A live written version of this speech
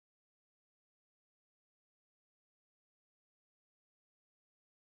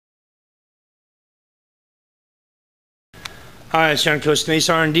Hi, it's John Coast Mace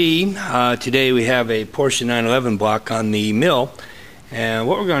R&D. Today we have a Porsche 911 block on the mill, and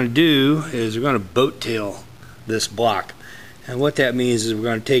what we're going to do is we're going to boat tail this block. And what that means is we're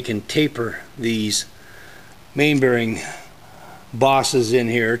going to take and taper these main bearing bosses in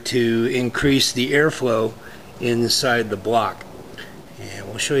here to increase the airflow inside the block. And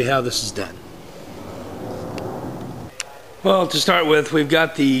we'll show you how this is done. Well, to start with, we've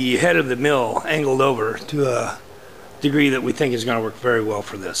got the head of the mill angled over to a degree that we think is going to work very well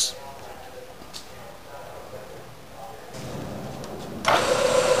for this.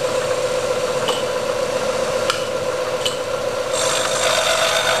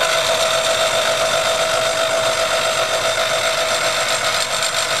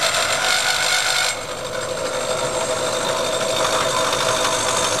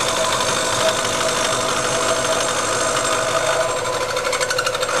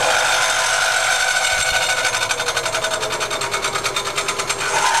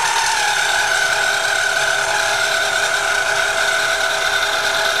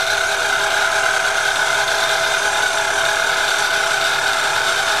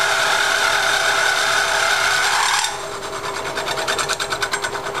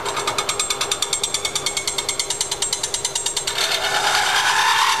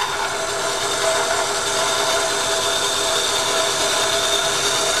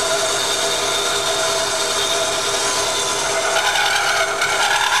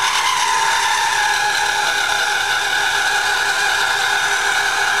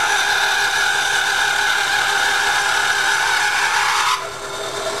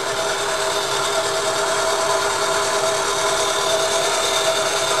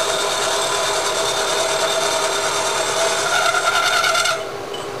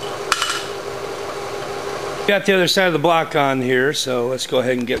 Got the other side of the block on here, so let's go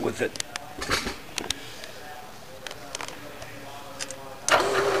ahead and get with it.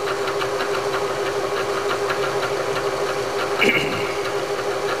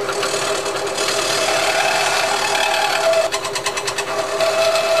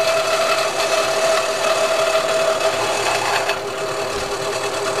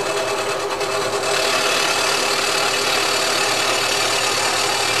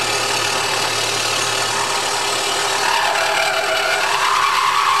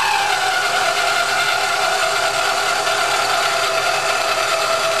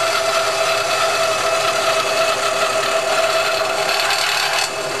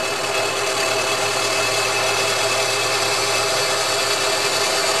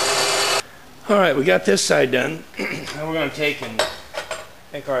 Alright, we got this side done. Now we're going to take and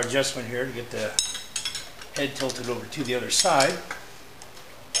make our adjustment here to get the head tilted over to the other side.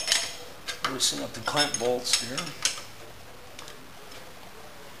 Loosen up the clamp bolts here.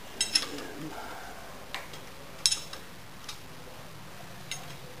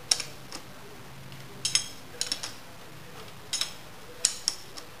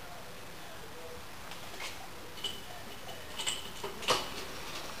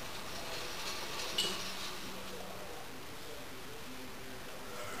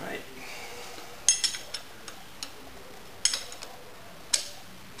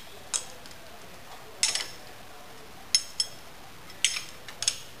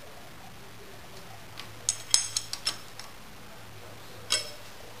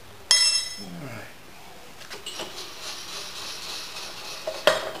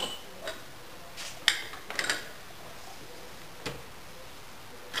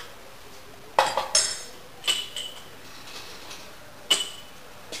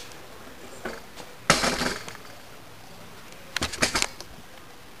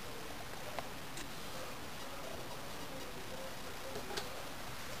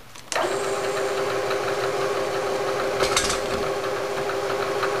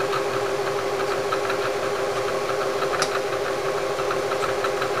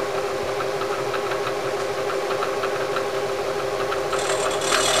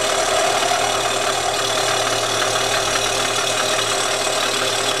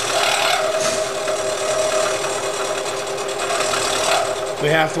 We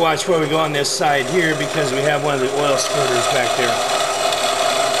have to watch where we go on this side here because we have one of the oil spurters back there.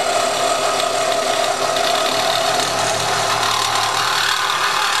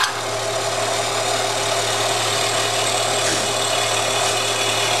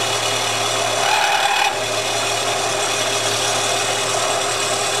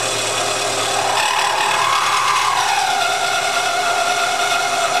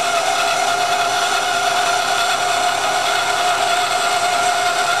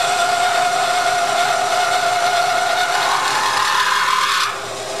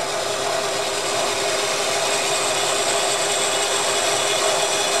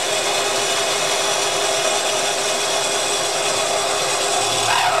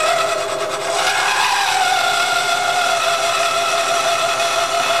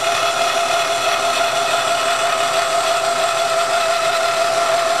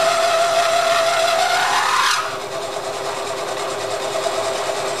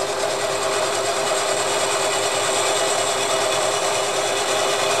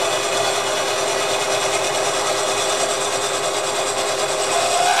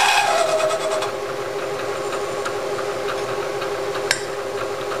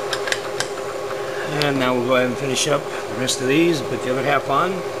 And now we'll go ahead and finish up the rest of these and put the other half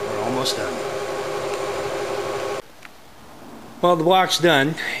on. We're almost done. Well, the block's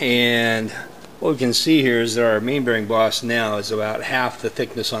done, and what we can see here is that our main bearing boss now is about half the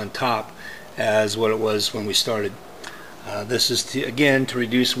thickness on top as what it was when we started. This is again to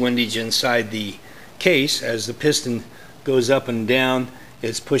reduce windage inside the case. As the piston goes up and down,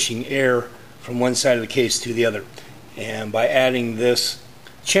 it's pushing air from one side of the case to the other. And by adding this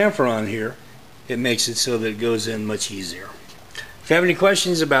chamfer on here, it makes it so that it goes in much easier. If you have any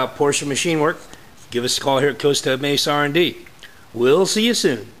questions about Porsche machine work, give us a call here at Costa Mesa R&D. We'll see you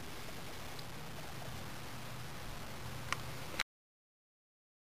soon.